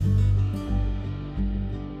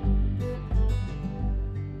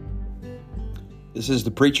This is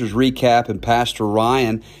the Preacher's Recap and Pastor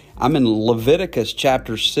Ryan. I'm in Leviticus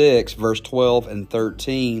chapter 6, verse 12 and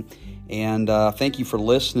 13. And thank you for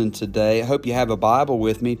listening today. I hope you have a Bible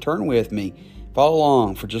with me. Turn with me. Follow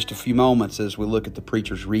along for just a few moments as we look at the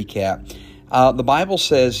Preacher's Recap. The Bible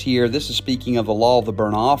says here, this is speaking of the law of the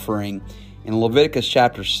burnt offering. In Leviticus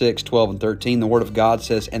chapter 6, 12 and 13, the Word of God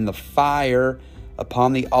says, "And the fire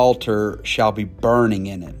upon the altar shall be burning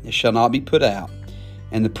in it. It shall not be put out.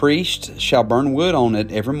 And the priest shall burn wood on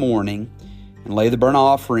it every morning, and lay the burnt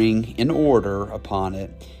offering in order upon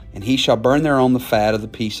it, and he shall burn thereon the fat of the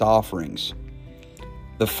peace offerings.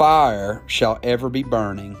 The fire shall ever be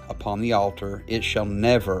burning upon the altar, it shall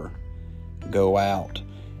never go out."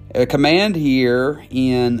 A command here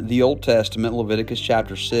in the Old Testament, Leviticus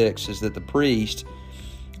chapter 6, is that the priest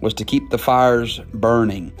was to keep the fires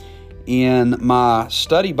burning. In my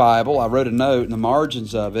study Bible, I wrote a note in the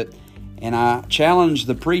margins of it, and I challenged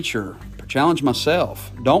the preacher, challenged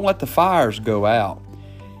myself, don't let the fires go out.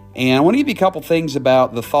 And I want to give you a couple things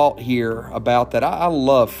about the thought here about that. I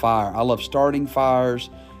love fire. I love starting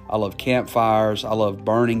fires. I love campfires. I love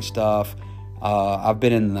burning stuff. I've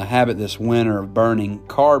been in the habit this winter of burning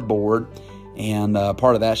cardboard, and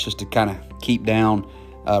part of that's just to kind of keep down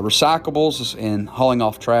recyclables and hauling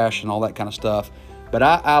off trash and all that kind of stuff. But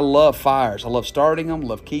I love fires. I love starting them,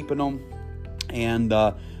 love keeping them, and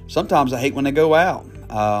sometimes I hate when they go out.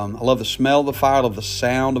 I love the smell of the fire, I love the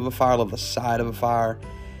sound of a fire, I love the sight of a fire.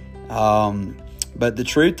 But the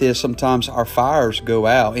truth is sometimes our fires go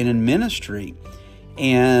out. And in ministry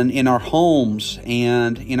and in our homes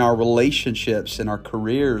and in our relationships and our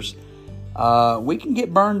careers, we can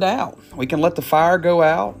get burned out. We can let the fire go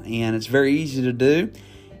out, and it's very easy to do.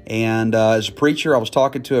 And as a preacher, I was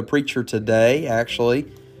talking to a preacher today, actually,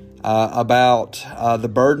 about the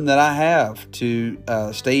burden that I have to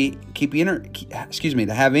to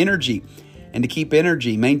have energy and to keep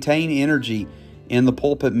energy, maintain energy in the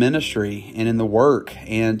pulpit ministry and in the work,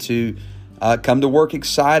 and to come to work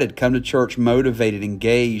excited, come to church motivated,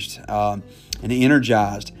 engaged, and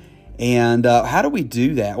energized. And how do we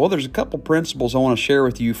do that? Well, there's a couple principles I want to share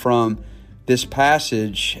with you from this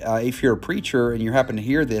passage. If you're a preacher and you happen to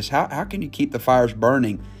hear this, how can you keep the fires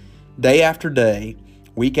burning day after day,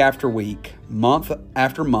 week after week, month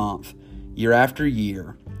after month, year after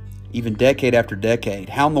year, even decade after decade?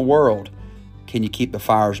 How in the world can you keep the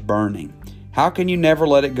fires burning? How can you never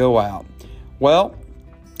let it go out? Well,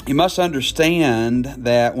 you must understand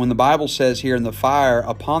that when the Bible says here, "In the fire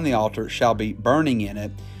upon the altar shall be burning in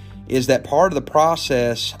it," is that part of the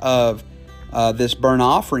process of this burnt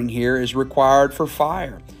offering here is required for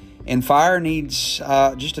fire. And fire needs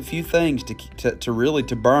just a few things to really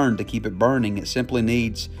burn, to keep it burning. It simply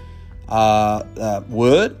needs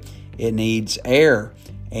wood, it needs air,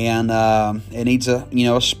 and it needs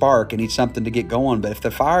a spark. It needs something to get going. But if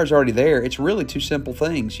the fire is already there, it's really two simple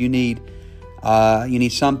things. You need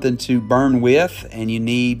something to burn with, and you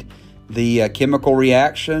need the chemical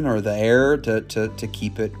reaction or the air to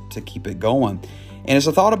keep it going. And as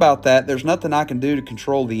I thought about that, there's nothing I can do to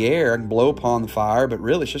control the air. I can blow upon the fire, but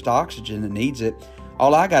really it's just oxygen that needs it.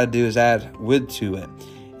 All I got to do is add wood to it.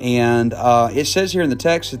 And it says here in the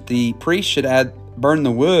text that the priest should burn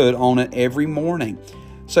the wood on it every morning.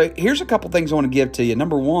 So here's a couple things I want to give to you.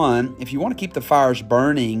 Number one, if you want to keep the fires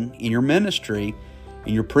burning in your ministry,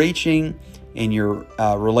 in your preaching, in your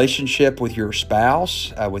relationship with your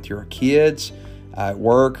spouse, with your kids, at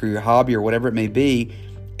work, or your hobby, or whatever it may be,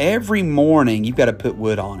 every morning you've got to put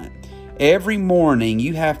wood on it. Every morning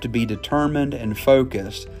you have to be determined and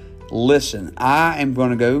focused. Listen, I am going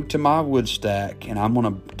to go to my wood stack, and I'm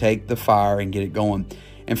going to take the fire and get it going.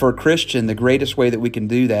 And for a Christian, the greatest way that we can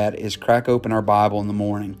do that is crack open our Bible in the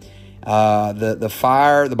morning. The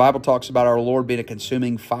fire, the Bible talks about our Lord being a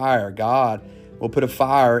consuming fire. God will put a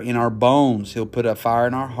fire in our bones. He'll put a fire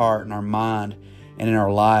in our heart and our mind and in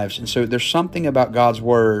our lives. And so there's something about God's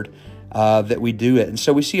Word that we do it. And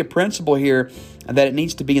so we see a principle here that it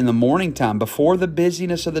needs to be in the morning time, before the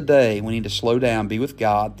busyness of the day. We need to slow down, be with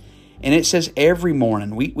God. And it says every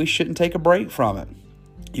morning. We shouldn't take a break from it.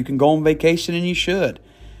 You can go on vacation, and you should.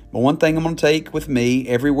 But one thing I'm going to take with me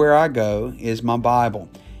everywhere I go is my Bible.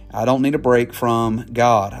 I don't need a break from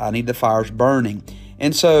God. I need the fires burning.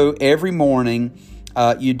 And so every morning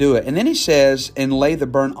you do it. And then he says, "And lay the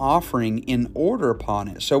burnt offering in order upon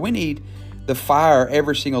it." So we need the fire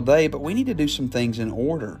every single day, but we need to do some things in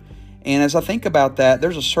order. And as I think about that,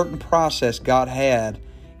 there's a certain process God had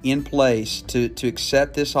in place to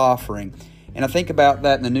accept this offering. And I think about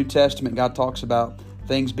that in the New Testament. God talks about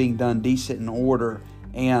things being done decent in order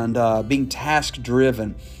and being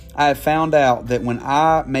task-driven. I have found out that when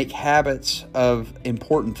I make habits of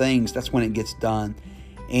important things, that's when it gets done.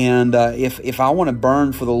 And if I want to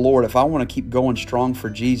burn for the Lord, if I want to keep going strong for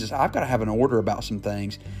Jesus, I've got to have an order about some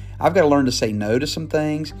things. I've got to learn to say no to some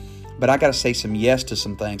things, but I got to say some yes to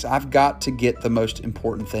some things. I've got to get the most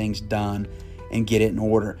important things done and get it in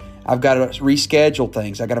order. I've got to reschedule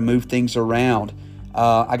things. I got to move things around.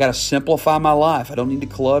 I got to simplify my life. I don't need to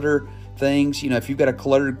clutter things. If you've got a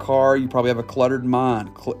cluttered car, you probably have a cluttered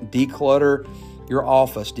mind. Declutter your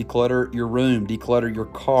office, declutter your room, declutter your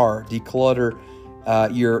car, declutter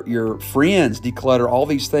your friends, declutter all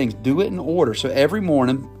these things. Do it in order. So every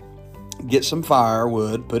morning, get some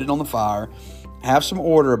firewood, put it on the fire, have some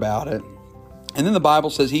order about it. And then the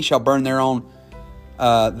Bible says, he shall burn thereon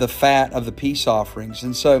the fat of the peace offerings.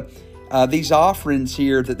 And so these offerings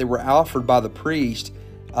here that they were offered by the priest,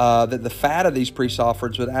 that the fat of these peace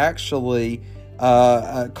offerings would actually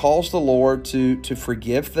cause the Lord to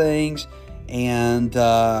forgive things, and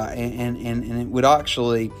it would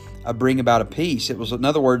actually bring about a peace. It was, in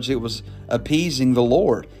other words, it was appeasing the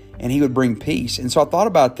Lord, and he would bring peace. And so I thought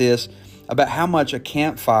about this, about how much a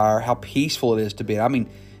campfire, how peaceful it is to be. I mean,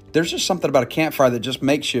 there's just something about a campfire that just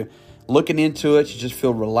makes you, looking into it, you just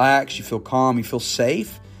feel relaxed, you feel calm, you feel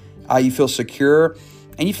safe, you feel secure,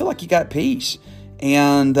 and you feel like you got peace.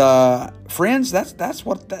 And friends, that's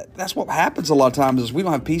what happens a lot of times is we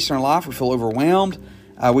don't have peace in our life. We feel overwhelmed.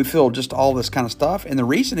 We feel just all this kind of stuff. And the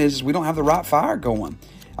reason is we don't have the right fire going.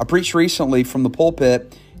 I preached recently from the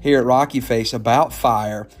pulpit here at Rocky Face about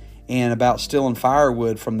fire and about stealing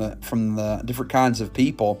firewood from the different kinds of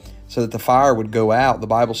people so that the fire would go out. The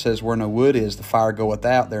Bible says where no wood is, the fire goeth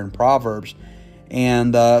out, there in Proverbs.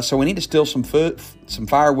 And so we need to steal some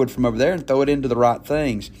firewood from over there and throw it into the right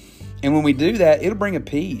things. And when we do that, it'll bring a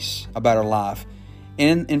peace about our life.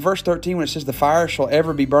 And in verse 13, when it says, the fire shall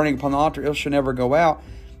ever be burning upon the altar, it shall never go out.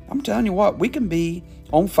 I'm telling you what, we can be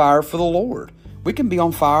on fire for the Lord. We can be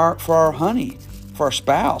on fire for our honey, for our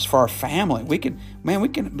spouse, for our family. We can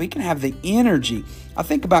have the energy. I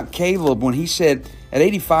think about Caleb when he said at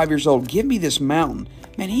 85 years old, give me this mountain.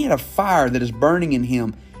 Man, he had a fire that is burning in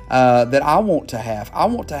him that I want to have. I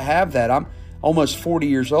want to have that. I'm almost 40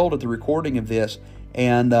 years old at the recording of this.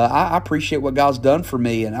 And I appreciate what God's done for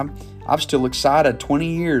me, and I'm still excited.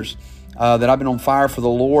 20 years that I've been on fire for the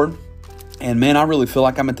Lord, and man, I really feel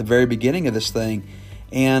like I'm at the very beginning of this thing.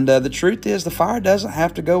 And the truth is, the fire doesn't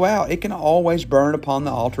have to go out. It can always burn upon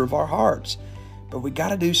the altar of our hearts. But we got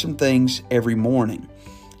to do some things every morning,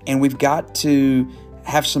 and we've got to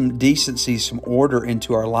have some decency, some order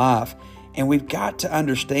into our life, and we've got to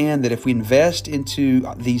understand that if we invest into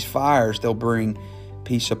these fires, they'll bring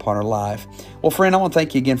peace upon our life. Well, friend, I want to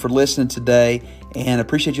thank you again for listening today, and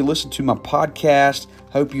appreciate you listening to my podcast.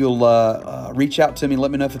 Hope you'll reach out to me and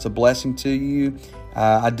let me know if it's a blessing to you.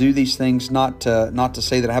 I do these things not to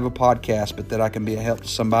say that I have a podcast, but that I can be a help to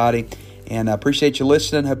somebody. And I appreciate you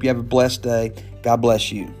listening. Hope you have a blessed day. God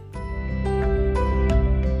bless you.